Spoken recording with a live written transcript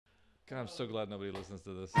God, I'm so glad nobody listens to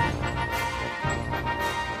this.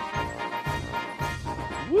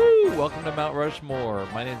 Woo! Welcome to Mount Rushmore.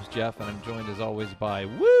 My name's Jeff, and I'm joined as always by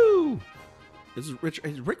Woo! This is Rich.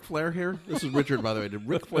 Is Ric Flair here? This is Richard, by the way. Did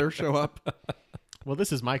Ric Flair show up? Well,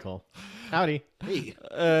 this is Michael. Howdy. Hey.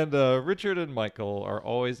 And Richard and Michael are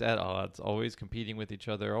always at odds, always competing with each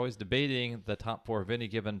other, always debating the top four of any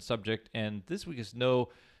given subject. And this week is no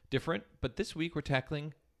different, but this week we're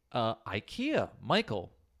tackling IKEA.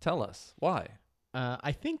 Michael, tell us why.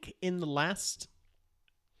 I think in the last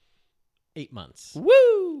 8 months,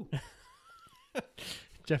 Woo!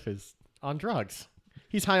 Jeff is on drugs.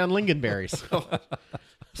 He's high on lingonberries.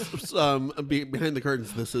 Behind the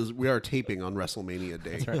curtains, we are taping on WrestleMania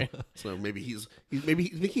Day. That's right. So maybe you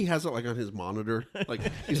think he has it like on his monitor, like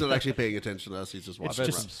he's not actually paying attention to us. He's just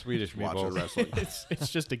watching. Some Swedish watching meatballs. wrestling. It's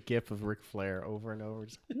just a gif of Ric Flair over and over.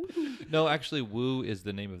 No, actually, Woo is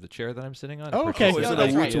the name of the chair that I'm sitting on. Oh, okay. Oh, is Yeah, it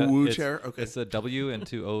that's a right. woo It's- chair? Okay. It's a W and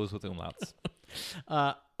two O's with umlauts.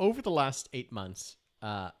 Over the last 8 months,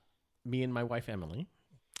 me and my wife Emily,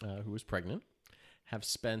 who was pregnant, have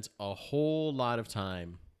spent a whole lot of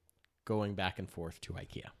time going back and forth to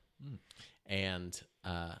IKEA. And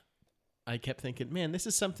I kept thinking, man, this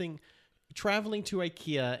is something, traveling to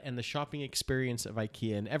IKEA and the shopping experience of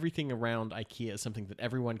IKEA and everything around IKEA is something that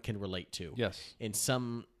everyone can relate to. Yes. In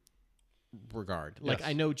some regard. Like, Yes.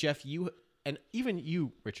 I know, Jeff, you, and even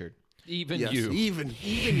you, Richard. Even Yes, you. even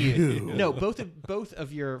you. No, both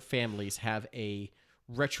of your families have a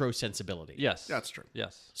retro sensibility. Yes. That's true.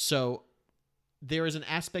 Yes. So there is an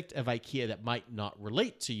aspect of IKEA that might not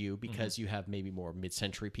relate to you because you have maybe more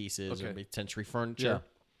mid-century pieces or Okay. mid-century furniture.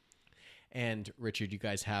 And Richard, you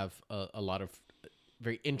guys have a lot of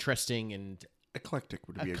very interesting and Eclectic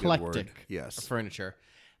would be a good word. eclectic Yes. furniture.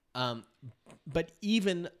 But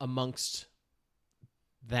even amongst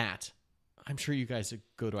that, I'm sure you guys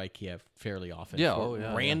go to IKEA fairly often Yeah, for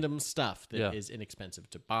yeah. random stuff that is Yeah. inexpensive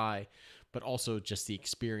to buy, but also just the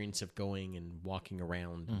experience of going and walking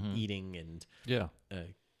around and eating and Yeah.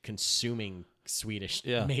 consuming Swedish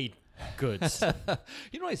Yeah. made goods.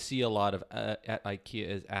 You know, I see a lot of at IKEA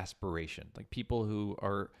is aspiration, like people who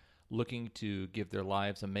are looking to give their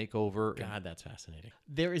lives a makeover. God, that's fascinating.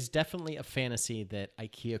 There is definitely a fantasy that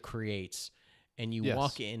IKEA creates, and you Yes.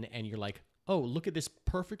 walk in and you're like, oh, look at this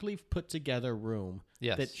perfectly put together room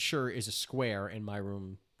Yes. that sure is a square, and my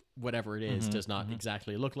room, whatever it is, does not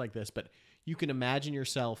exactly look like this, but you can imagine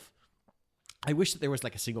yourself. I wish that there was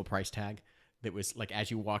like a single price tag that was like, as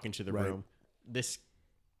you walk into the Right. room, this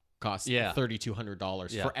costs Yeah.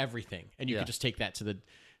 $3,200 Yeah. for everything, and you Yeah. could just take that to the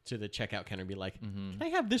checkout counter and be like, can I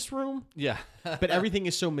have this room? Yeah. But everything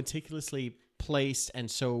is so meticulously placed and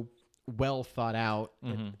so well thought out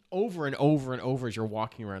and over and over and over as you're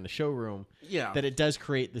walking around the showroom, Yeah. that it does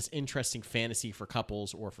create this interesting fantasy for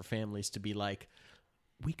couples or for families to be like,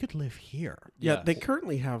 we could live here. Yeah, Yes. they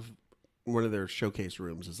currently have one of their showcase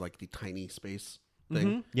rooms is like the tiny space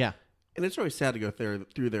thing. Yeah. And it's always sad to go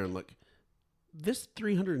through there and look. This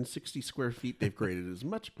 360 square feet they've created is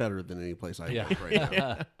much better than any place I have right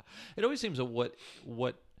now. It always seems that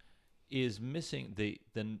what is missing, the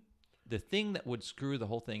thing that would screw the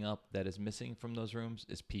whole thing up that is missing from those rooms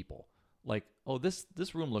is people. Like, oh, this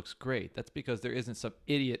room looks great. That's because there isn't some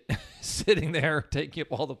idiot sitting there taking up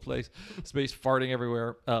all the space, farting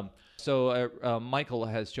everywhere. So Michael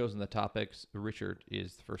has chosen the topics. Richard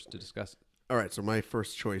is the first to discuss. All right, so my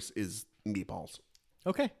first choice is meatballs.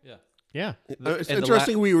 Okay. Yeah. Yeah. It's and the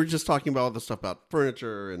interesting. We were just talking about all the stuff about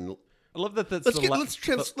furniture, and I love that. That's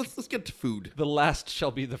let's get to food. the last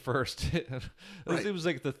shall be the first. It Right. seems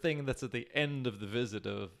like the thing that's at the end of the visit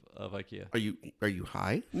of IKEA. Are you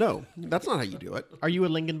high? No, that's not how you do it. Are you a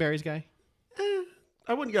lingonberries guy?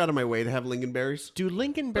 I wouldn't go out of my way to have lingonberries. Do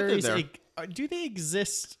lingonberries, there. do they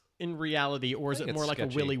exist in reality, or is think it it's more like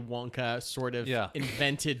sketchy. a Willy Wonka sort of Yeah.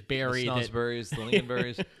 invented berry? The that, snozberries, the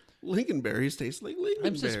lingonberries. Lingonberries taste like lingonberries.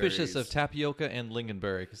 I'm suspicious of tapioca and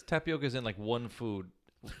lingonberry because tapioca is in like one food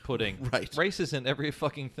pudding. Right. Rice is in every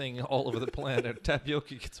fucking thing all over the planet.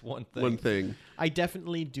 Tapioca gets one thing. one thing. I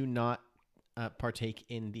definitely do not partake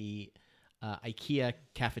in the IKEA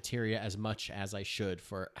cafeteria as much as I should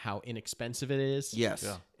for how inexpensive it is. Yes.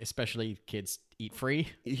 Yeah. Especially kids eat free.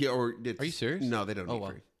 Yeah, or Are you serious? No, they don't Oh, eat wow.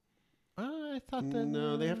 free. I thought that.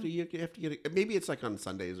 No, they have to. You have to get it. Maybe it's like on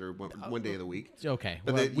Sundays or one day of the week. Okay.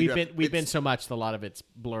 But Well, then we've been it's- so much, a lot of it's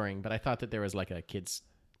blurring. But I thought that there was like a kids.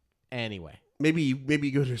 Anyway. Maybe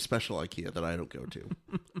you go to a special IKEA that I don't go to.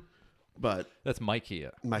 But That's my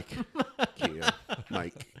Kia. Mike Kia.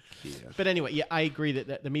 But anyway, yeah, I agree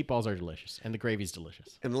that the meatballs are delicious and the gravy's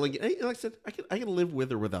delicious. And the Lincoln, like I said, I can live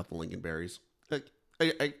with or without the lingonberries. Like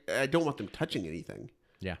I don't want them touching anything.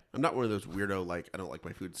 Yeah. I'm not one of those weirdo, like, I don't like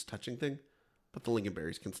my foods touching thing, but the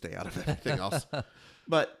lingonberries can stay out of everything else.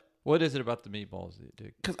 But What is it about the meatballs that you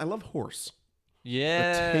dig? because I love horse.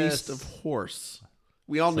 Yes. The taste of horse.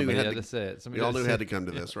 We all knew Somebody had had to to say it. we all knew had to come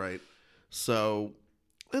to this, right? So,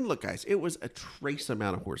 and look, guys, it was a trace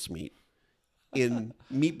amount of horse meat in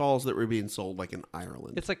meatballs that were being sold like in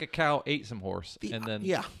Ireland. It's like a cow ate some horse, and then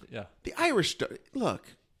yeah. yeah. The Irish, look,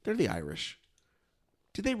 they're the Irish.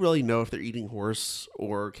 Do they really know if they're eating horse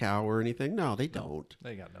or cow or anything? No, they don't.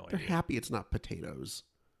 They got no They're idea. happy it's not potatoes,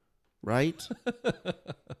 right?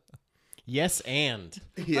 Yes, and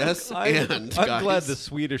Yes, and I'm guys. glad the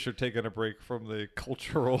Swedish are taking a break from the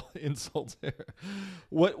cultural insults here.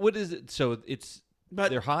 What is it? So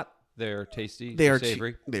they're hot, they're tasty, They are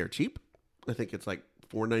savory. cheap. They are cheap. I think it's like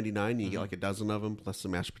 $4.99. You get like a dozen of them, plus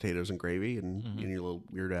some mashed potatoes and gravy, and your little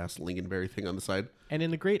weird ass lingonberry thing on the side. And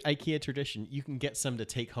in the great IKEA tradition, you can get some to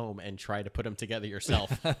take home and try to put them together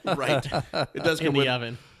yourself Right. It does in come the with,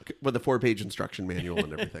 oven. with a 4-page instruction manual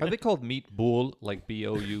and everything. Are they called meatball, like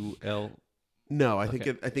Boul? No, I think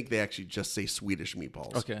I think they actually just say Swedish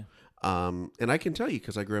meatballs. Okay. And I can tell you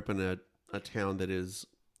because I grew up in a town that is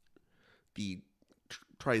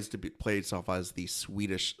tries to play itself as the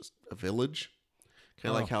Swedish village,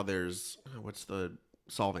 kind of like how there's what's the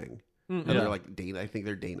Solvang. And Yeah. they're like I think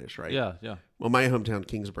they're Danish, right? Yeah, yeah. Well, my hometown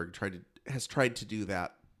Kingsburg has tried to do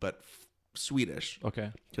that, but Swedish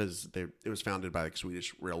Okay. because it was founded by like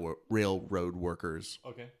Swedish railroad workers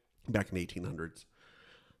Okay. back in the 1800s.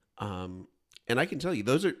 And I can tell you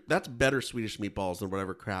that's better Swedish meatballs than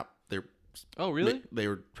whatever crap Oh, really? they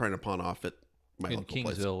were trying to pawn off at my In local Kingsville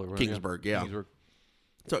place. or whatever. Kingsburg, yeah. Kingsburg.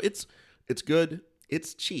 So it's good.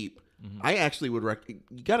 It's cheap. I actually would recommend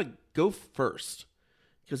you got to go first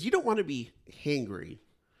because you don't want to be hangry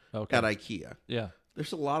Okay. at IKEA. Yeah.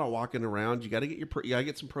 There's a lot of walking around. You got to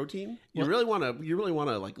get some protein. You really want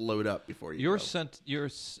to like load up before you. Your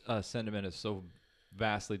sentiment is so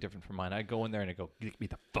vastly different from mine. I go in there and I go, get me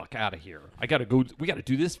the fuck out of here. I gotta go. We gotta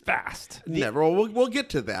do this fast. Never. Well, we'll get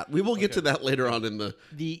to that. We will get to that later on in the.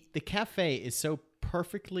 The cafe is so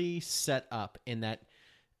perfectly set up in that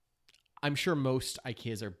I'm sure most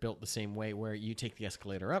IKEAs are built the same way, where you take the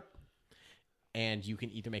escalator up and you can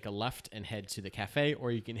either make a left and head to the cafe, or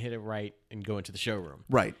you can hit it right and go into the showroom.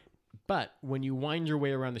 Right. But when you wind your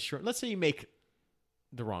way around the showroom, let's say you make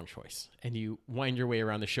the wrong choice and you wind your way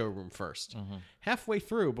around the showroom first. Halfway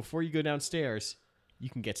through, before you go downstairs, you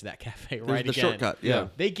can get to that cafe right the again. shortcut. Yeah.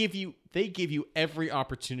 They give you every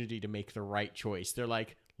opportunity to make the right choice. They're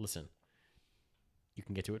like, listen, you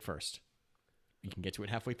can get to it first. You can get to it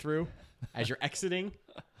halfway through. As you're exiting,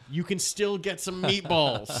 you can still get some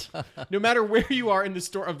meatballs. No matter where you are in the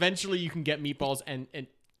store, eventually you can get meatballs and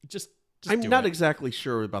just I'm do not it. exactly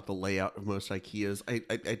sure about the layout of most IKEAs.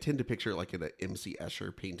 I tend to picture it like in an M.C.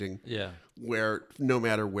 Escher painting. Yeah. Where no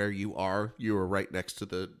matter where you are right next to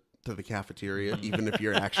the cafeteria, even if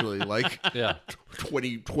you're actually like Yeah.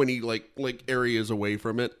 20 like areas away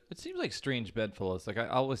from it. It seems like strange bedfellows. Like I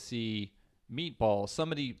always see meatballs,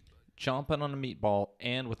 somebody chomping on a meatball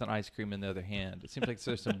and with an ice cream in the other hand. It seems like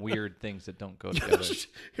there's some weird things that don't go together.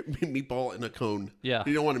 Meatball in a cone. Yeah.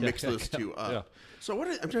 You don't want to mix Yeah. those two up. Yeah. So I'm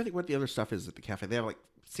trying to think what the other stuff is at the cafe. They have like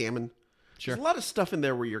salmon. Sure. There's a lot of stuff in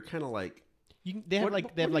there where you're kind of like, They have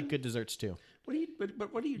What- good desserts too. what do you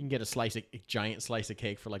You can get a giant slice of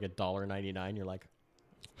cake for like $1.99. You're like,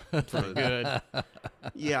 pretty good.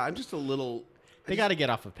 Yeah, I'm just a little. They got to get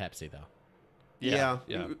off of Pepsi though. Yeah.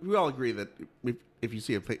 Yeah. We all agree that if you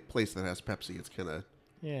see a place that has Pepsi, it's kind of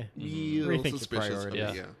Yeah. real Rethink your suspicious. priorities.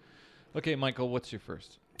 Yeah. Yeah. Okay, Michael, what's your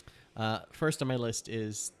first? First on my list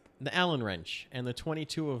is the Allen wrench and the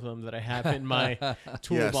 22 of them that I have in my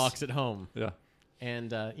toolbox at home. Yeah. And,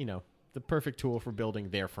 the perfect tool for building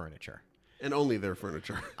their furniture. And only their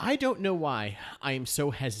furniture. I don't know why I am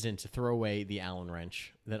so hesitant to throw away the Allen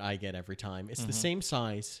wrench that I get every time. It's the same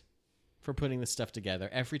size for putting this stuff together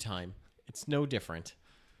every time. It's no different.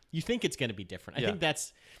 You think it's going to be different. I think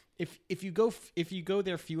that's if you go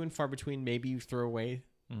there few and far between, maybe you throw away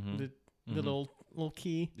the little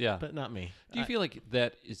key. Yeah. But not me. Do you feel like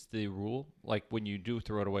that is the rule? Like when you do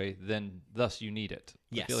throw it away, then thus you need it.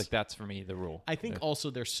 Yes. I feel like that's for me the rule. I think also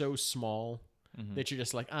they're so small that you're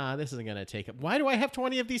just like, this isn't going to take up. Why do I have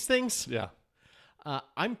 20 of these things? Yeah.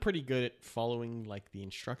 I'm pretty good at following like the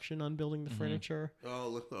instruction on building the furniture.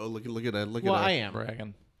 Look at that. Well, I am.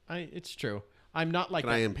 Bragging. It's true. I'm not like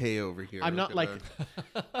I am pay over here. I'm not like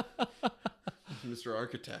Mr.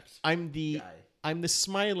 Architect. I'm the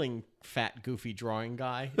smiling fat goofy drawing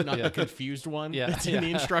guy, not the confused one that's in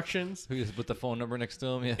the instructions. Who's with the phone number next to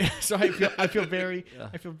him? Yeah. So I feel very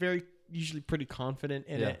usually pretty confident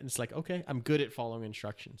in Yeah. it. And it's like, okay, I'm good at following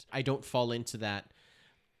instructions. I don't fall into that.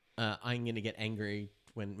 I'm going to get angry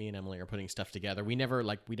when me and Emily are putting stuff together. We never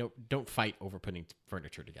we don't fight over putting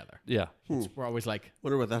furniture together. Yeah. We're always like,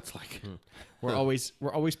 Wonder what that's like. we're always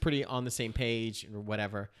pretty on the same page or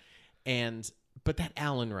whatever. But that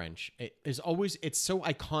Allen wrench it's so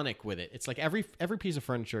iconic with it. It's like every piece of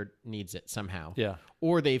furniture needs it somehow. Yeah.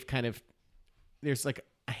 Or they've there's like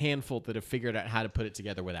a handful that have figured out how to put it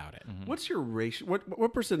together without it. What's your ratio?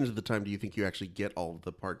 What percentage of the time do you think you actually get all of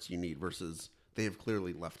the parts you need versus they have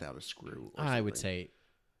clearly left out a screw? Or I would say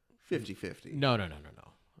 50-50. no.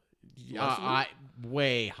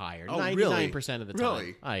 Way higher. Oh, 99% of the time.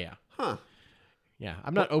 Really? Oh yeah. Huh. Yeah.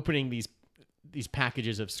 I'm not opening these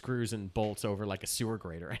packages of screws and bolts over like a sewer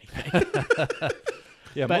grate or anything.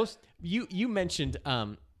 Yeah. But you mentioned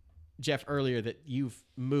Jeff earlier that you've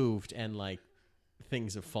moved and like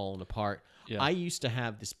things have fallen apart. Yeah. I used to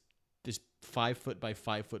have this 5 foot by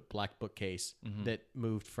 5 foot black bookcase that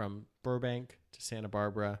moved from Burbank to Santa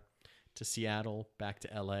Barbara to Seattle back to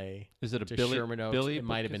LA. Is it a to Billy? Sherman Oaks. Billy It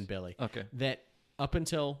might have been bookcase? Billy. Okay. That up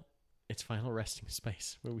until its final resting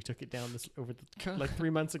space, when we took it down like 3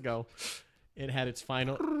 months ago, it had its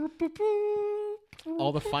final.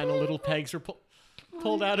 All the final little pegs were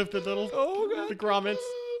pulled out of the little the grommets.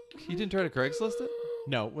 You didn't try to Craigslist it?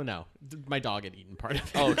 No, well, no. My dog had eaten part of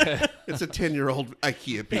it. Oh, okay. It's a 10-year-old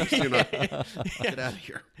IKEA piece. You know? Get out of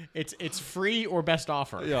here. It's free or best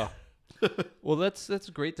offer. Yeah. Well, that's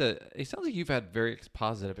great. It sounds like you've had very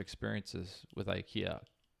positive experiences with IKEA.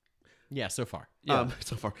 Yeah, so far. Yeah.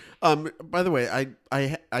 So far. By the way,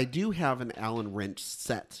 I do have an Allen wrench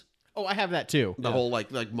set. Oh, I have that too. The whole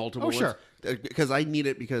like multiple. Oh, sure. Because I need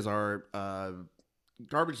it because our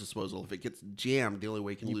garbage disposal, if it gets jammed, the only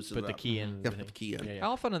way you can loosen put it the up. key in. You have to put the key in. Yeah, yeah.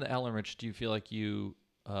 How often in the Allen wrench do you feel like you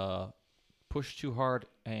push too hard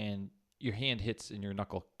and your hand hits and your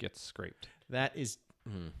knuckle gets scraped? That is.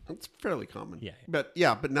 It's fairly common. Yeah. But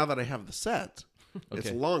now that I have the set, it's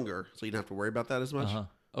Okay. longer, so you don't have to worry about that as much. Uh-huh.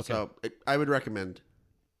 Okay. So I would recommend.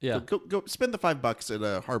 Yeah. Go spend the $5 at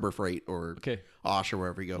a Harbor Freight or Okay. Osh or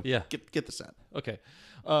wherever you go. Yeah. Get the set. Okay.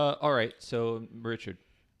 All right. So, Richard.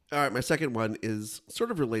 All right, my second one is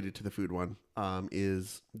sort of related to the food one.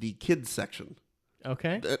 Is the kids section,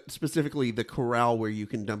 Okay. specifically the corral where you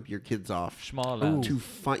can dump your kids off Smaland. to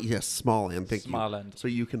find Smaland. Thank you. Smaland. So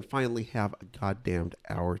you can finally have a goddamn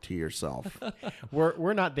hour to yourself.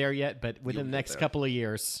 We're not there yet, but within You'll the get next there. couple of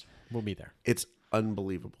years, we'll be there. It's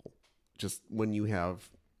unbelievable. Just when you have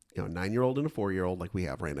a 9-year-old and a 4-year-old like we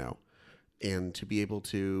have right now, and to be able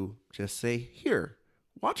to just say, here,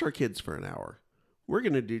 watch our kids for an hour. We're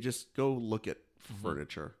going to just go look at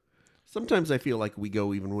furniture. Sometimes I feel like we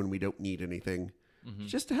go even when we don't need anything,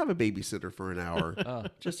 just to have a babysitter for an hour,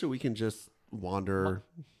 just so we can just wander.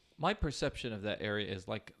 My perception of that area is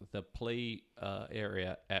like the play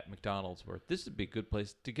area at McDonald's, where this would be a good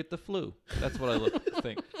place to get the flu. That's what I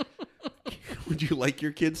think. Would you like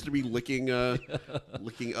your kids to be licking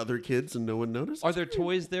other kids and no one notices? Are there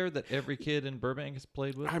toys there that every kid in Burbank has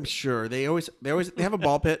played with? I'm sure they have a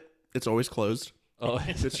ball pit. It's always closed. Oh,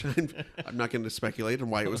 Which I'm not going to speculate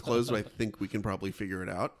on why it was closed, but I think we can probably figure it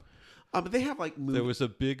out. But they have like movie. there was a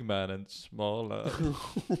big man and smaller.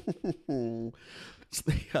 So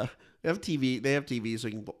they have TV. They have TV, so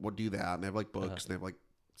you can do that. And they have like books. And they have like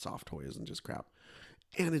soft toys and just crap.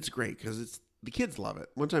 And it's great because the kids love it.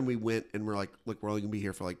 One time we went and we're like, look, we're only gonna be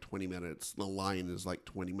here for like 20 minutes. The line is like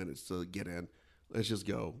 20 minutes to get in. Let's just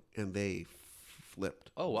go. And they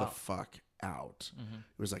flipped the fuck out.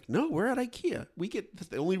 It was like, no, we're at IKEA. That's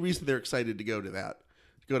the only reason they're excited to go to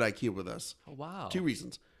IKEA with us. Oh, wow. 2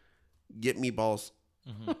 reasons: get meatballs,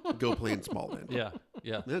 go play in Smaland. Yeah,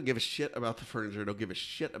 yeah. They don't give a shit about the furniture. They don't give a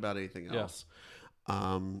shit about anything else.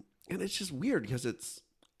 And it's just weird because it's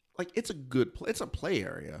like it's a play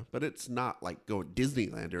area, but it's not like going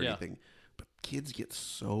Disneyland or anything. But kids get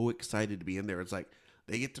so excited to be in there. It's like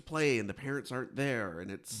they get to play and the parents aren't there, and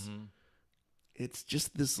it's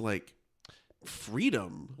just this like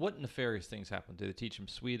freedom. What nefarious things happen? Do they teach them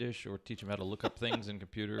Swedish or teach them how to look up things in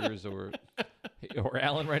computers or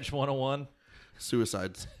Allen Wrench 101?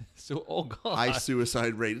 Suicides. So, oh God. High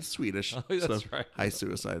suicide rate. It's Swedish. Oh, that's right. High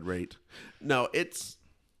suicide rate. No, it's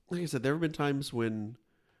like I said, there have been times when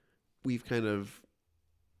we've kind of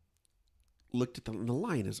looked at the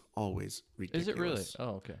line is always ridiculous. Is it really?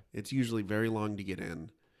 Oh, okay. It's usually very long to get in.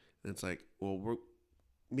 And it's like, well,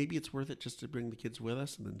 maybe it's worth it just to bring the kids with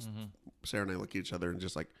us. And then Sarah and I look at each other and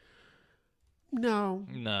just like, no,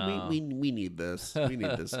 we need this. We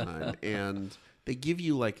need this time. And they give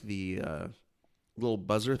you like the little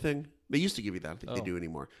buzzer thing They used to give you that. I think they Oh. do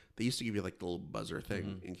anymore. They used to give you like the little buzzer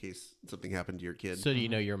thing in case something happened to your kid. So do you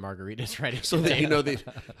know your margarita's ready? So that you know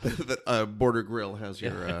that Border Grill has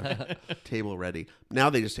your table ready. Now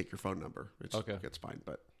they just take your phone number. Okay. It's fine.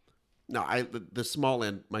 But no, the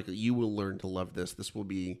Smaland, Michael, you will learn to love this. This will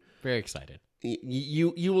be Very excited.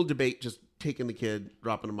 you will debate just taking the kid,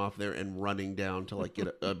 dropping him off there, and running down to like get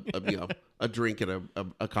a drink at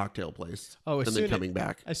a cocktail place. Oh, and then coming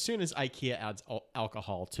back. As soon as IKEA adds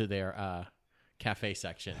alcohol to their cafe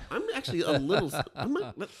section. I'm actually a little I'm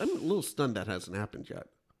a little stunned that hasn't happened yet.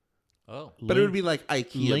 Oh. But it would be like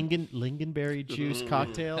IKEA Lingonberry juice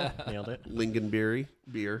cocktail. Nailed it. Lingonberry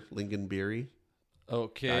beer, Lingonberry.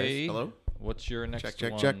 Okay. Guys, hello. What's your next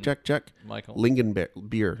one? Check. Michael.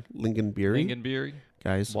 Beer, Lingonberry. Lingonberry.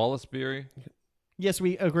 Guys, Wallace Beery. Yes,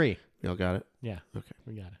 we agree. y'all got it. Yeah. Okay.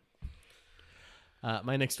 We got it.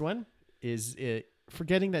 My next one is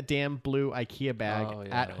forgetting that damn blue IKEA bag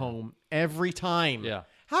at home every time. Yeah.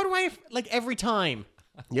 How do I every time?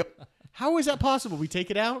 Yep. How is that possible? We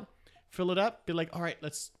take it out, fill it up, be like, all right,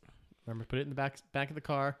 let's remember put it in the back of the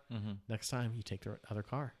car. Mm-hmm. Next time you take the other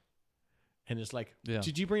car, and it's like, Yeah.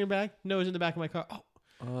 did you bring it back? No, it's in the back of my car.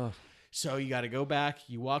 Oh. So you got to go back.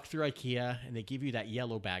 You walk through IKEA, and they give you that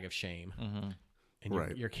yellow bag of shame, and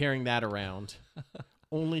Right. you're carrying that around,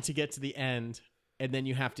 only to get to the end, and then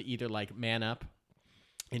you have to either like man up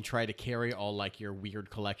and try to carry all like your weird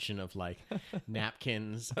collection of like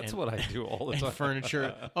napkins. That's what I do all the and time.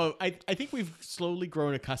 furniture. I think we've slowly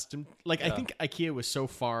grown accustomed. Like I think IKEA was so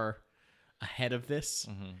far ahead of this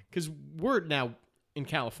because we're now in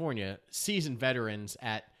California seasoned veterans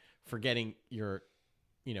at forgetting your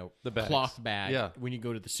The bags. cloth bag Yeah. when you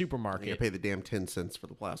go to the supermarket. You pay the damn 10 cents for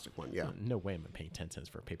the plastic one. Yeah. No way I'm paying 10 cents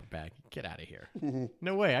for a paper bag. Get out of here.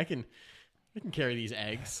 No way. I can carry these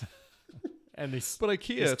eggs and these, But IKEA,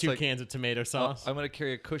 these it's 2 like, cans of tomato sauce. I'm going to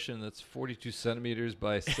carry a cushion that's 42 centimeters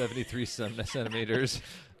by 73 centimeters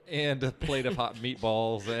and a plate of hot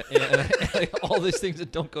meatballs and all these things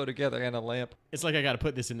that don't go together and a lamp. It's like I got to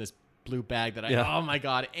put this in this blue bag that oh my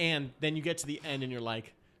God. And then you get to the end and you're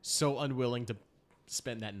like so unwilling to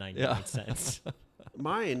spend that 99 cents.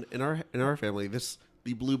 Mine in our family,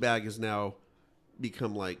 the blue bag has now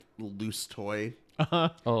become like a loose toy.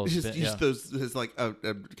 Oh, It's just those. It's like a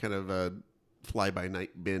kind of a fly by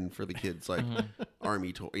night bin for the kids, like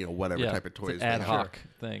army toy, whatever type of toys. It's an ad they hoc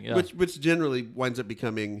thing. Yeah. which generally winds up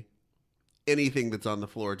becoming anything that's on the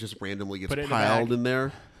floor just randomly gets Put it in a piled bag. in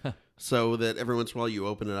there. So that every once in a while you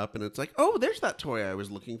open it up and it's like, oh, there's that toy I was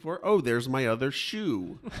looking for. Oh, there's my other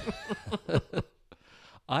shoe.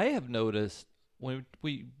 I have noticed when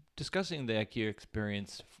we discussing the IKEA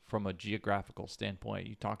experience from a geographical standpoint,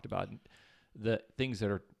 you talked about the things that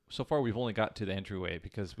are so far we've only got to the entryway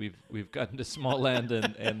because we've gotten to Smaland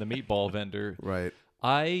and the meatball vendor. Right.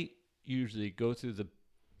 I usually go through the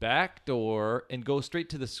back door and go straight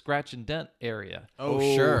to the scratch and dent area. Oh,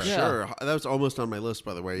 sure. Sure. That was almost on my list,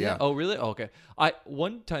 by the way. Yeah. Oh, really? Okay.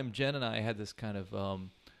 One time Jen and I had this kind of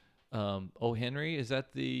Oh Henry, is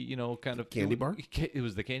that the kind of Candy bar? It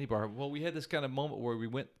was the candy bar. Well, we had this kind of moment where we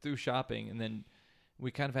went through shopping and then we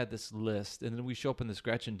kind of had this list, and then we show up in the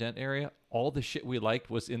scratch and dent area. All the shit we liked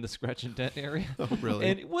was in the scratch and dent area. Oh, really?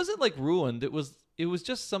 And it wasn't like ruined. It was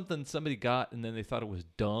just something somebody got, and then they thought it was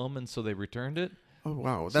dumb, and so they returned it. Oh,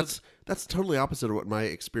 wow. That's totally opposite of what my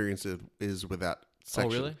experience is with that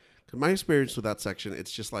section. Oh, really? 'Cause my experience with that section,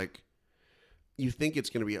 it's just like you think it's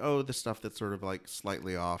going to be, the stuff that's sort of like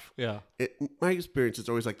slightly off. Yeah. My experience, it's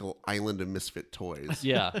always like the island of misfit toys.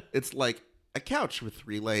 Yeah. It's like a couch with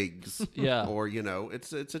 3 legs. Yeah. Or,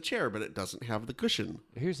 it's a chair, but it doesn't have the cushion.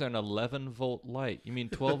 Here's an 11-volt light. You mean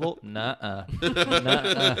 12-volt? Nuh-uh.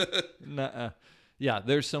 Nuh-uh. Nuh-uh. Yeah,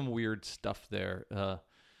 there's some weird stuff there.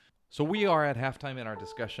 So we are at halftime in our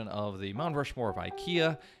discussion of the Mount Rushmore of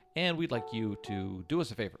IKEA, and we'd like you to do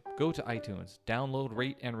us a favor. Go to iTunes, download,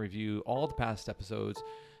 rate, and review all the past episodes.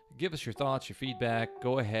 Give us your thoughts, your feedback.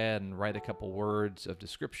 Go ahead and write a couple words of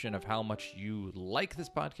description of how much you like this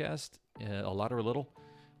podcast, a lot or a little.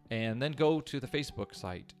 And then go to the Facebook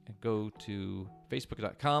site and go to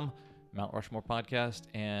facebook.com, Mount Rushmore Podcast,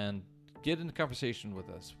 and get into conversation with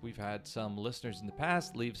us. We've had some listeners in the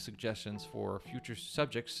past leave suggestions for future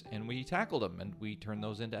subjects, and we tackled them, and we turned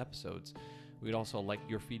those into episodes. We'd also like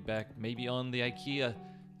your feedback, maybe on the IKEA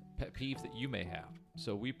pet peeve that you may have.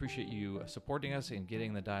 So we appreciate you supporting us and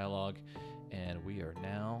getting the dialogue, and we are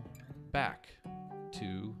now back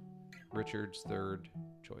to Richard's third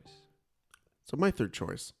choice. So my third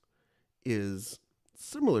choice is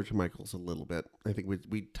similar to Michael's a little bit. I think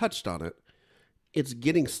we touched on it. It's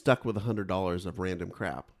getting stuck with $100 of random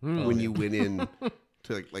crap when you went in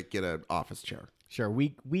to like get an office chair. Sure. We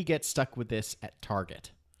get stuck with this at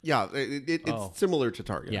Target. Yeah, it's similar to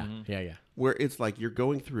Target. Yeah. Yeah. Where it's like you're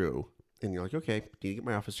going through and you're like, okay, need to get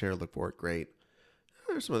my office chair, look for it, great.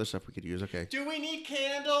 There's some other stuff we could use. Okay. Do we need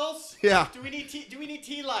candles? Yeah. Do we need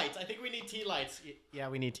tea lights? I think we need tea lights. Yeah,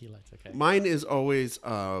 we need tea lights. Okay. Mine is always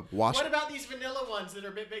wash. What about these vanilla ones that are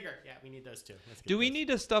a bit bigger? Yeah, we need those too. Do we need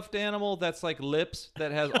a stuffed animal that's like lips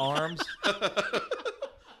that has arms?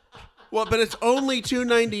 Well, but it's only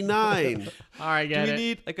 $2.99. All right, Do we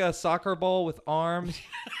need like a soccer ball with arms?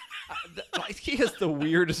 He has the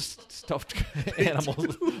weirdest stuffed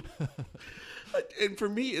animals. And for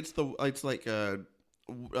me, it's like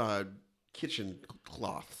kitchen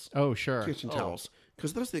cloths. Oh, sure. Kitchen towels.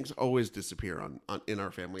 Because those things always disappear in our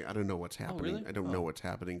family. I don't know what's happening. Really? I don't know what's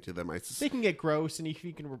happening to them. They can get gross, and if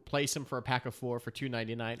you can replace them for a pack of 4 for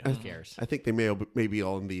 $2.99, who cares? I think they may be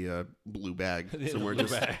all in the blue bag somewhere,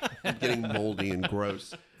 just getting moldy and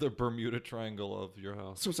gross. The Bermuda Triangle of your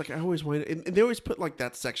house. So it's like I always want, and they always put like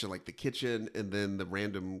that section, like the kitchen, and then the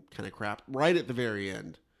random kind of crap right at the very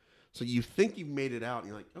end. So you think you've made it out, and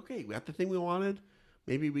you're like, okay, we got the thing we wanted.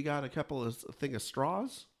 Maybe we got a thing of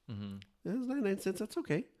straws. Mm-hmm. It was 99 cents. That's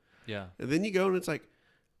okay. Yeah. And then you go and it's like,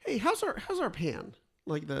 hey, how's our pan?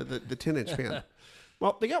 Like the 10-inch pan.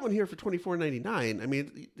 Well, they got one here for $24.99. I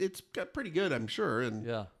mean, it's got pretty good, I'm sure. And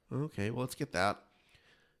yeah. Okay, well, let's get that.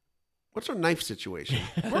 What's our knife situation?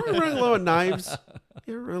 We're running low on knives.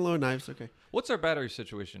 Yeah, we're running low on knives. Okay. What's our battery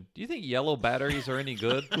situation? Do you think yellow batteries are any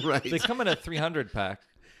good? Right. They come in a 300 pack.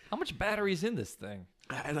 How much battery's in this thing?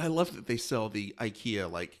 And I love that they sell the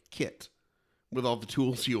IKEA like kit with all the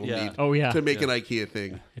tools you'll Yeah. need Oh, yeah. to make an IKEA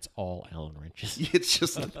thing. It's all Allen wrenches. It's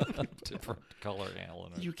just Different color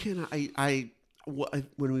Allen. you cannot. When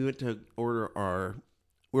we went to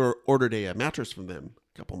ordered a mattress from them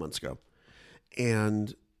a couple months ago,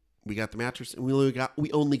 and we got the mattress, and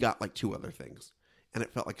we only got like 2 other things, and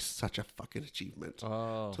it felt like such a fucking achievement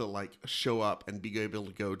to like show up and be able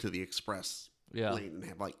to go to the express lane and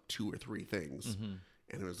have like 2 or 3 things,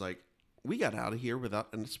 and it was like we got out of here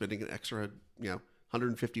without spending an extra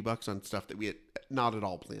 $150 on stuff that we had not at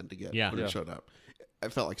all planned to get when it showed up. I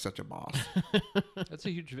felt like such a boss. That's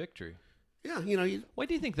a huge victory. Yeah, Why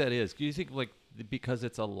do you think that is? Do you think like because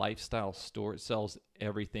it's a lifestyle store, it sells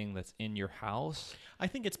everything that's in your house? I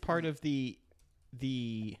think it's part of the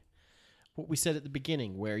what we said at the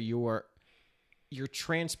beginning, where you're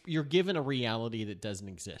given a reality that doesn't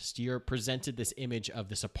exist. You're presented this image of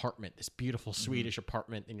this apartment, this beautiful Swedish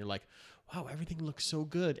apartment, and you're like, wow, everything looks so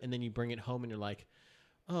good. And then you bring it home and you're like,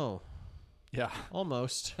 oh, yeah,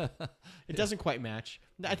 almost. It doesn't quite match.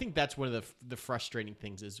 I think that's one of the frustrating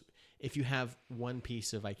things is if you have one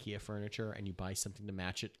piece of IKEA furniture and you buy something to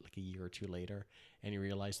match it like a year or 2 later, and you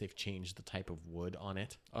realize they've changed the type of wood on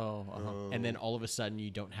it. And then all of a sudden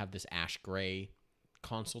you don't have this ash gray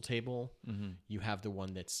console table. You have the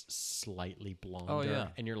one that's slightly blonder,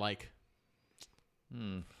 and you're like,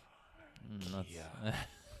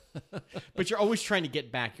 but you're always trying to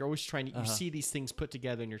get back. You're always trying to. You see these things put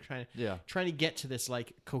together, and you're trying to get to this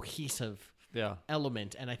like cohesive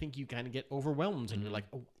element. And I think you kind of get overwhelmed, and you're like,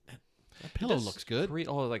 oh, that pillow looks good. Create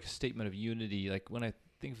like a statement of unity. Like when I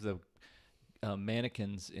think of the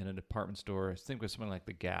mannequins in a department store, I think of something like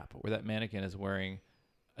the Gap, where that mannequin is wearing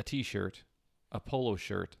a T-shirt, a polo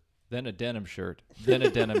shirt, then a denim shirt, then a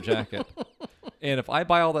denim jacket. And if I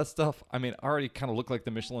buy all that stuff, I mean, I already kind of look like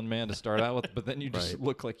the Michelin Man to start out with, but then you just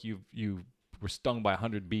look like you were stung by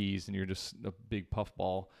 100 bees and you're just a big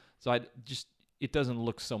puffball. So it doesn't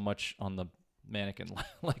look so much on the mannequin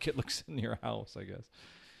like it looks in your house, I guess.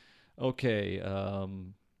 Okay,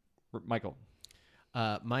 Michael.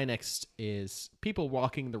 My next is people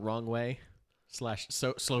walking the wrong way /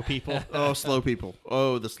 slow people. Oh, slow people.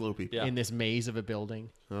 Oh, the slow people. In this maze of a building.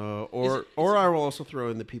 Or I will also throw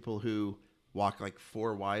in the people who walk like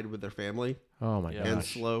 4 wide with their family. Oh my gosh. And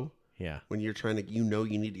slow. Yeah. When you're trying to, you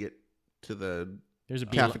need to get to the There's a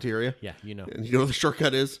cafeteria. Yeah, And you know what the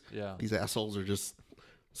shortcut is? Yeah. These assholes are just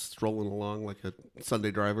strolling along like a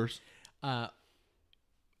Sunday drivers.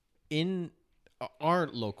 In our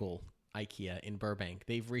local IKEA in Burbank,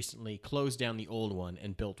 they've recently closed down the old one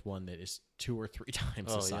and built one that is 2 or 3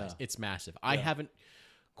 times the size. Yeah. It's massive. I haven't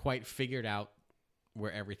quite figured out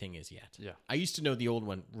where everything is yet. Yeah. I used to know the old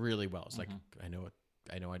one really well. It's like I know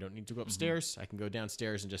I don't need to go upstairs. I can go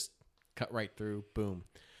downstairs and just cut right through. Boom.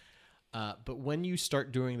 But when you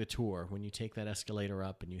start doing the tour, when you take that escalator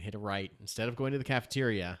up and you hit a right, instead of going to the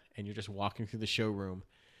cafeteria and you're just walking through the showroom,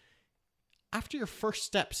 after your first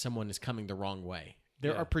step, someone is coming the wrong way.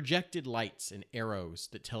 There are projected lights and arrows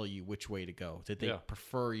that tell you which way to go, that they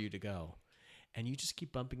prefer you to go. And you just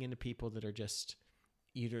keep bumping into people that are just,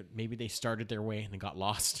 either maybe they started their way and they got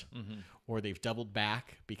lost, or they've doubled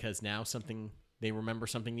back because now they remember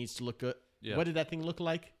something needs to look good. Yeah. What did that thing look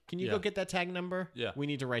like? Can you go get that tag number? Yeah. We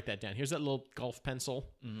need to write that down. Here's that little golf pencil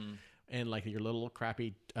and like your little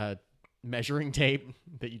crappy measuring tape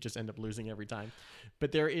that you just end up losing every time.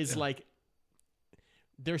 But there is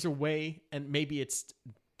there's a way, and maybe it's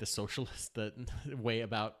the socialist the way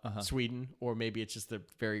about Sweden, or maybe it's just the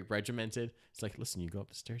very regimented. It's like, listen, you go up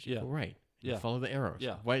the stairs, you go right. You follow the arrows.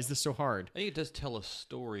 Yeah. Why is this so hard? I think it does tell a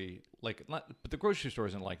story, but the grocery store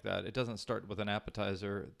isn't like that. It doesn't start with an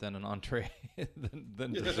appetizer, then an entree,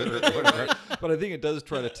 then dessert, whatever. But I think it does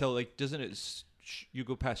try to tell, like, doesn't it? You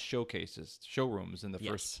go past showrooms in the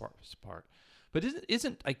first part. But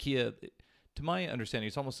isn't IKEA, to my understanding,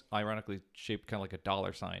 it's almost ironically shaped kind of like a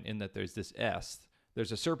dollar sign in that there's this S,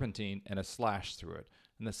 there's a serpentine and a slash through it,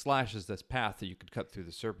 and the slash is this path that you could cut through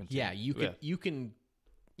the serpentine. Yeah, you can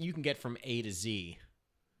get from A to Z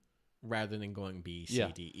rather than going B, C,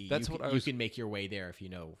 D, E. That's you can make your way there if you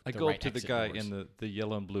know. I go up to the guy in the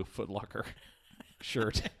yellow and blue Foot Locker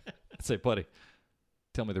shirt and say, buddy,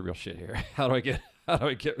 tell me the real shit here. How do I get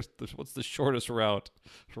what's the shortest route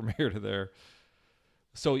from here to there?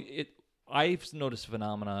 So I've noticed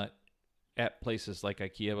phenomena at places like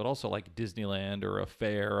IKEA, but also like Disneyland or a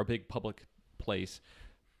fair or a big public place.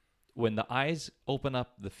 When the eyes open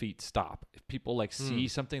up, the feet stop. If people see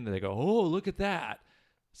something that they go, oh, look at that.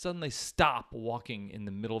 Suddenly stop walking in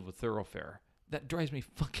the middle of a thoroughfare. That drives me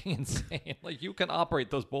fucking insane. Like, you can operate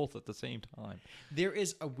those both at the same time. There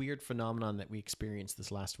is a weird phenomenon that we experienced this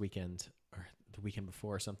last weekend or the weekend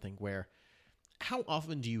before or something, where how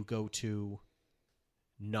often do you go to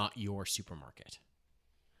not your supermarket?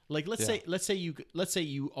 Like, let's say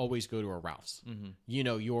you always go to a Ralph's. You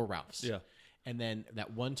know, your Ralph's. Yeah. And then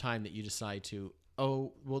that one time that you decide to,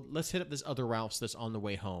 let's hit up this other Ralph's that's on the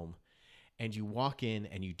way home. And you walk in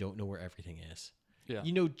and you don't know where everything is. Yeah.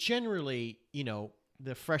 You know, generally,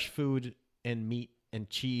 the fresh food and meat and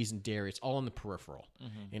cheese and dairy, it's all in the peripheral.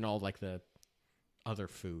 And all like the other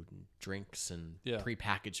food and drinks and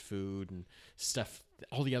prepackaged food and stuff,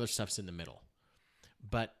 all the other stuff's in the middle.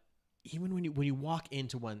 But even when you walk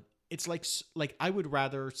into one, it's like I would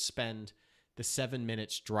rather spend the 7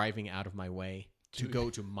 minutes driving out of my way to go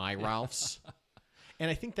to my Ralph's.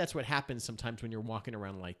 And I think that's what happens sometimes when you're walking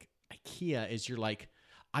around like IKEA, is you're like,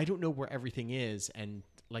 I don't know where everything is. And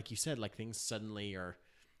like you said, like things suddenly are,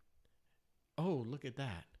 oh, look at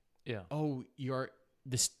that. Yeah. Oh,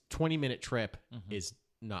 this 20-minute trip is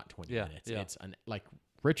not 20 minutes. Yeah. It's like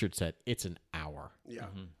Richard said, it's an hour. Yeah.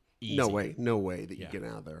 Easy. No way that you get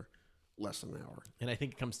out of there less than an hour. And I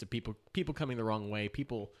think it comes to people coming the wrong way,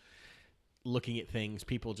 people looking at things,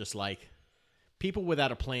 people just like people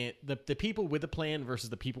without a plan. The people with a plan versus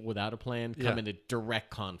the people without a plan come into direct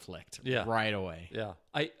conflict right away. Yeah.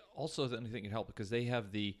 I also think it can help because they have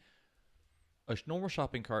a normal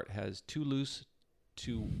shopping cart has two loose,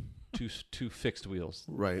 two fixed wheels.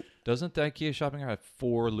 Right. Doesn't the IKEA shopping cart have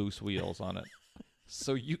 4 loose wheels on it?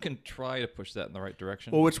 So you can try to push that in the right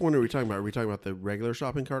direction. Well, which one are we talking about? Are we talking about the regular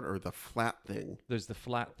shopping cart or the flat thing? There's the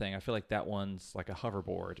flat thing. I feel like that one's like a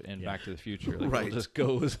hoverboard in Back to the Future. Like Right. It just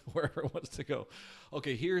goes wherever it wants to go.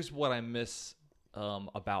 Okay, here's what I miss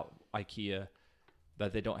about IKEA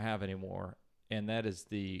that they don't have anymore, and that is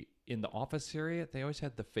in the office area, they always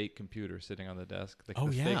had the fake computer sitting on the desk. The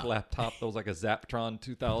fake laptop that was like a Zaptron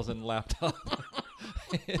 2000 laptop.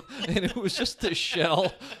 And it was just the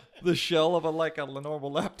shell of a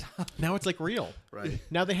normal laptop. Now it's like real. Right.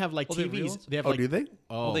 Now they have like TVs. They have do they?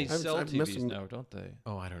 Oh, well, they sell I've TVs now, don't they?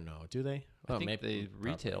 Oh, I don't know. Do they? I think maybe they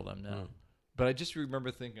retail them now. But I just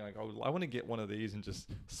remember thinking, like, I want to get one of these and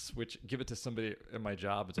just give it to somebody in my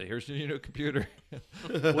job and say, here's your new computer.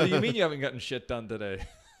 What do you mean you haven't gotten shit done today?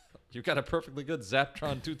 You've got a perfectly good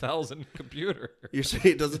Zaptron 2000 computer. You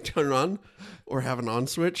say it doesn't turn on or have an on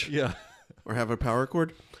switch? Yeah. Or have a power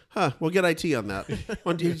cord? Huh, we'll get IT on that.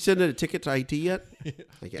 Did you send a ticket to IT yet?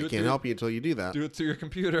 I can't help you until you do that. Do it through your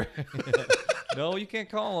computer. No, you can't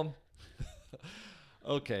call them.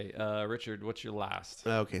 Okay, Richard, what's your last?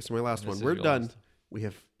 Okay, so my last one. We're done.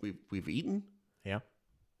 Last. We've eaten. Yeah.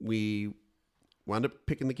 We wound up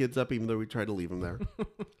picking the kids up, even though we tried to leave them there.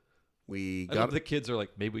 The kids are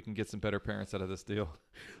like, maybe we can get some better parents out of this deal.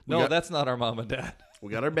 That's not our mom and dad.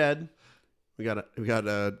 We got our bed. We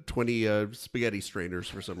got 20 spaghetti strainers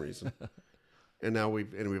for some reason, and now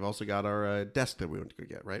we've also got our desk that we went to go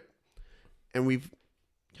get, right? And we've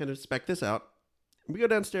kind of spec'd this out. We go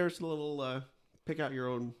downstairs to the little pick out your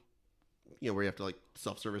own, where you have to like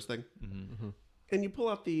self-service thing, and you pull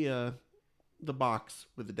out the box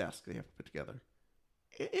with the desk they have to put together.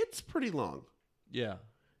 It's pretty long. Yeah.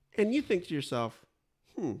 And you think to yourself,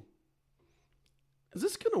 is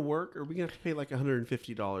this going to work? Or are we going to pay like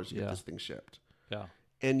 $150 to get this thing shipped? Yeah.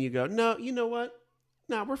 And you go, no, you know what?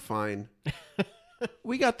 No, we're fine.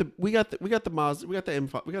 we got the Mazda, we got the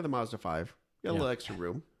M5, we got the Mazda 5. We got a little extra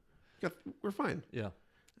room. We're fine. Yeah.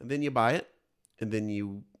 And then you buy it, and then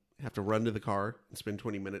you have to run to the car and spend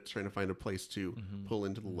 20 minutes trying to find a place to pull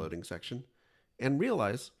into the loading section and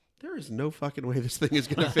realize there is no fucking way this thing is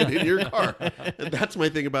going to fit in your car. And that's my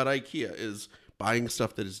thing about IKEA is buying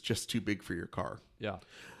stuff that is just too big for your car. Yeah.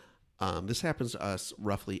 This happens to us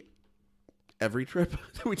roughly every trip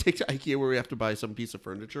that we take to IKEA where we have to buy some piece of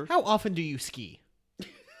furniture. How often do you ski?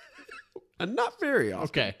 And not very often.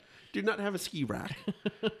 Okay. Do not have a ski rack.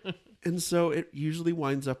 And so it usually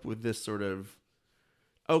winds up with this sort of,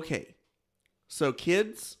 okay, so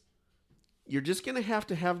kids, you're just going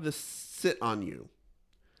to have this sit on you.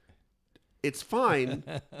 It's fine,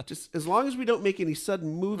 just as long as we don't make any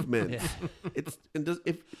sudden movements.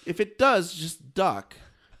 If it does, just duck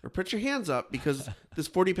or put your hands up because this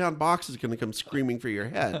 40-pound box is going to come screaming for your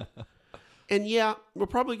head. And yeah, we're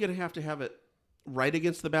probably going to have it right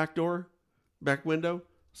against the back window.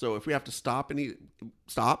 So if we have to stop,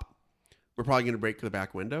 we're probably going to break the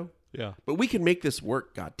back window. Yeah. But we can make this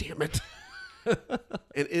work, God damn it. And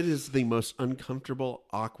it is the most uncomfortable,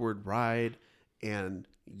 awkward ride. And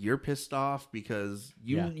you're pissed off because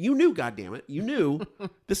you knew, God damn it. You knew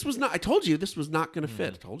this was not, I told you this was not going to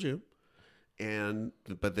fit. I told you.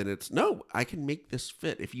 But then it's, no, I can make this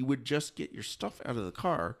fit. If you would just get your stuff out of the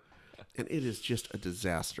car. And it is just a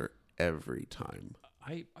disaster every time.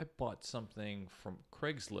 I bought something from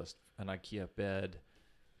Craigslist, an IKEA bed,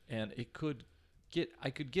 and I could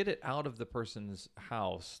get it out of the person's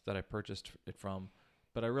house that I purchased it from,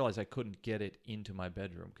 but I realized I couldn't get it into my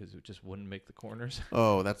bedroom because it just wouldn't make the corners.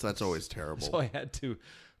 Oh, that's always terrible. So I had to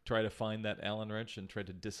try to find that Allen wrench and try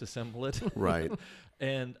to disassemble it. Right.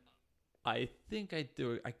 And I think I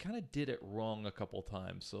kind of did it wrong a couple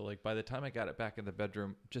times. So like by the time I got it back in the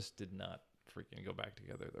bedroom, just did not freaking go back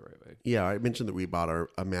together the right way. Yeah, I mentioned that we bought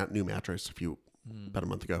a new mattress about a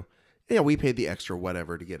month ago. Yeah, we paid the extra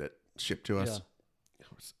whatever to get it shipped to us. Yeah.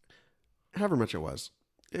 However much it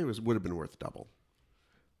would have been worth double.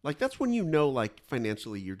 Like that's when you know, like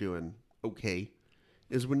financially you're doing okay,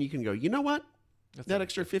 is when you can go, you know what, that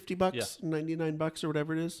extra $50, $99 or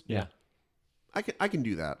whatever it is. Yeah, I can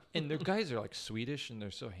do that. And their guys are like Swedish and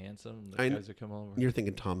they're so handsome. The guys that come over. You're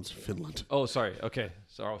thinking Tom's Finland. Oh, sorry. Okay.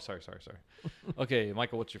 Sorry. Okay,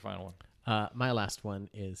 Michael, what's your final one? My last one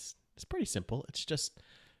is pretty simple. It's just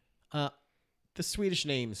the Swedish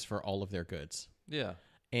names for all of their goods. Yeah.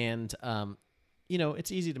 And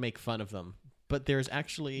it's easy to make fun of them, but there's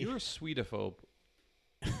actually You're a Swedophobe.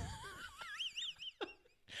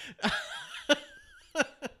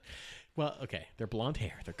 Well, okay, they're blonde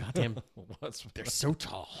hair. They're goddamn. They're so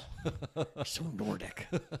tall. They're so Nordic.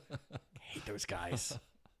 I hate those guys.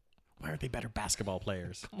 Why aren't they better basketball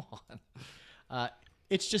players? Come on.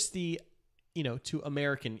 It's just to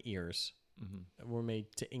American ears, were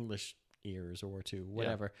made to English ears or to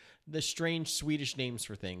whatever. Yeah. The strange Swedish names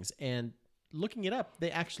for things, and looking it up,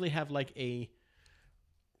 they actually have like a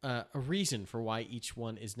reason for why each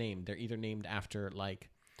one is named. They're either named after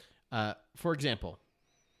for example.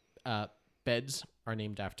 Beds are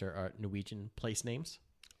named after Norwegian place names.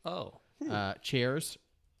 Oh. Chairs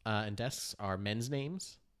and desks are men's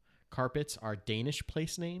names. Carpets are Danish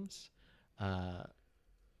place names.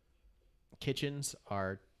 Kitchens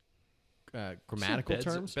are grammatical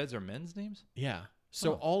terms. Beds are men's names? Yeah.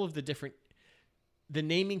 So all of the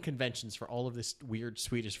naming conventions for all of this weird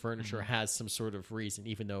Swedish furniture has some sort of reason,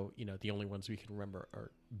 even though, the only ones we can remember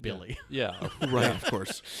are Billy. Yeah. Right, of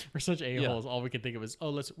course. We're such a-holes. Yeah. All we can think of is,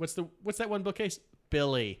 what's that one bookcase?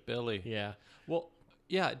 Billy. Yeah. Well,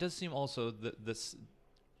 yeah, it does seem also that this,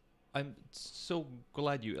 I'm so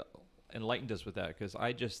glad you enlightened us with that, because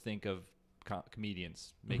I just think of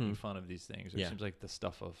comedians making fun of these things. It seems like the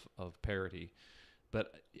stuff of parody.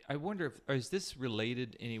 But I wonder is this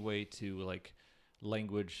related anyway to like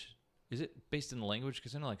language? Is it based in the language?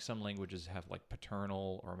 Because I know like some languages have like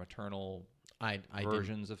paternal or maternal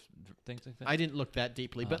versions of things like that. I didn't look that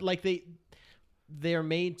deeply, but like they're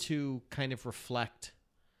made to kind of reflect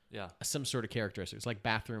some sort of characteristics. Like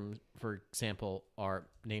bathrooms, for example, are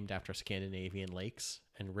named after Scandinavian lakes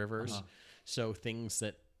and rivers. So things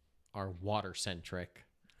that are water centric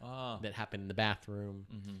that happen in the bathroom,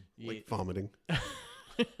 like vomiting.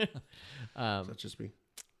 That's just me.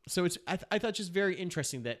 So I thought just very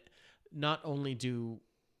interesting that not only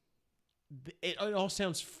it all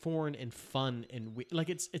sounds foreign and fun and like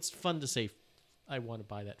it's fun to say I want to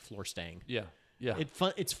buy that floor stang. Yeah.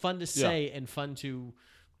 It's fun to say and fun to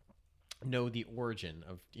know the origin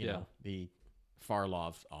of you know the far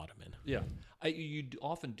loved ottoman. Yeah,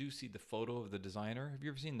 often do see the photo of the designer. Have you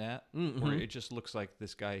ever seen that? Mm-hmm. Where it just looks like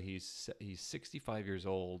this guy. He's 65 years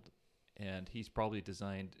old, and he's probably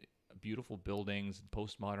designed beautiful buildings,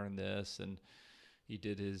 postmodern this, and he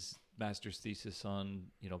did his master's thesis on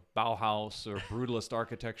Bauhaus or brutalist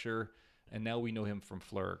architecture, and now we know him from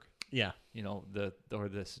Flurg. Yeah, Or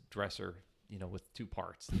this dresser, with 2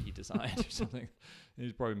 parts that he designed or something.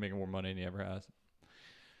 He's probably making more money than he ever has.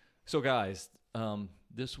 So, guys,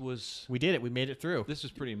 we did it. We made it through. This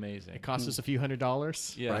was pretty amazing. It cost us a few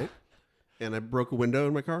 $100s. Yeah. Right? And I broke a window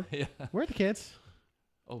in my car. Yeah. Where are the kids?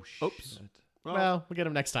 Oh, shit. Oops. Well, we'll get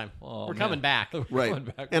them next time. Oh, We're man. coming back. We're Right.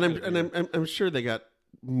 coming back And later. I'm sure they got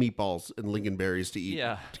meatballs and lingonberries to eat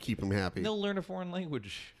Yeah. to keep them happy. They'll learn a foreign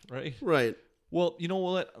language, right? Right. Well,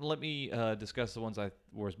 let me discuss the ones I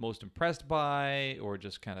was most impressed by or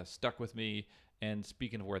just kind of stuck with me. And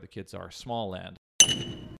speaking of where the kids are, Smaland,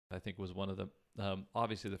 I think, was one of the,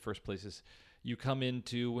 obviously the first places you come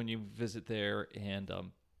into when you visit there. And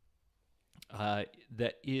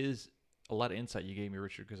that is a lot of insight you gave me,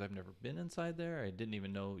 Richard, because I've never been inside there. I didn't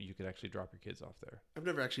even know you could actually drop your kids off there. I've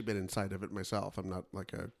never actually been inside of it myself. I'm not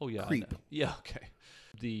like a I creep. know. Yeah, okay.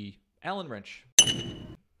 The Allen wrench.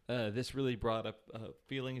 This really brought up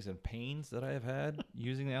feelings and pains that I have had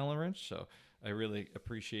using the Allen wrench, so I really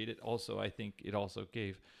appreciate it. Also, I think it also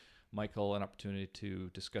gave Michael an opportunity to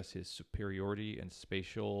discuss his superiority and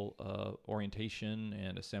spatial orientation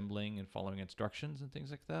and assembling and following instructions and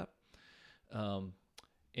things like that.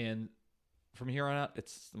 And from here on out,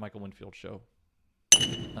 it's the Michael Winfield Show.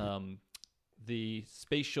 The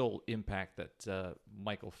spatial impact that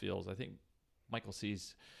Michael feels, I think Michael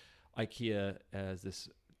sees IKEA as this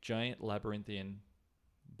giant labyrinthian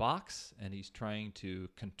box, and he's trying to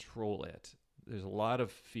control it. There's a lot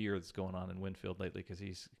of fear that's going on in Winfield lately because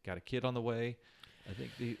he's got a kid on the way. I think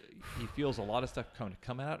he feels a lot of stuff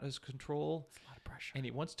come out of his control. It's a lot of pressure. And he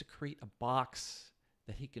wants to create a box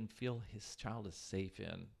that he can feel his child is safe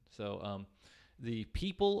in. So the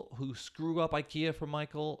people who screw up IKEA for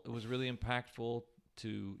Michael, it was really impactful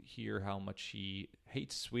to hear how much he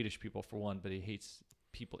hates Swedish people, for one, but he hates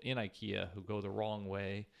people in IKEA who go the wrong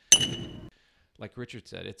way. Like Richard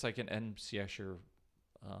said, it's like an M. C. Escher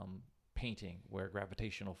painting where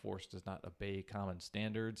gravitational force does not obey common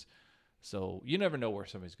standards. So you never know where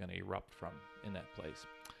somebody's going to erupt from in that place.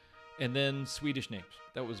 And then Swedish names.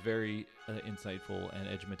 That was very insightful and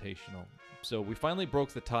edumentational. So we finally broke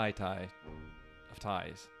the tie of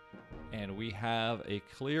ties. And we have a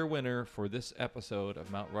clear winner for this episode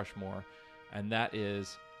of Mount Rushmore. And that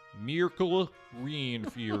is Mirkel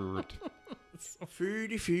Greenfield.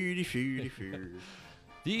 Foodie.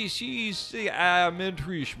 This is Mount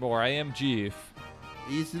Rushmore. I am Jeff.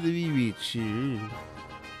 Easy to be rich.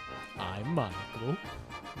 I'm Michael.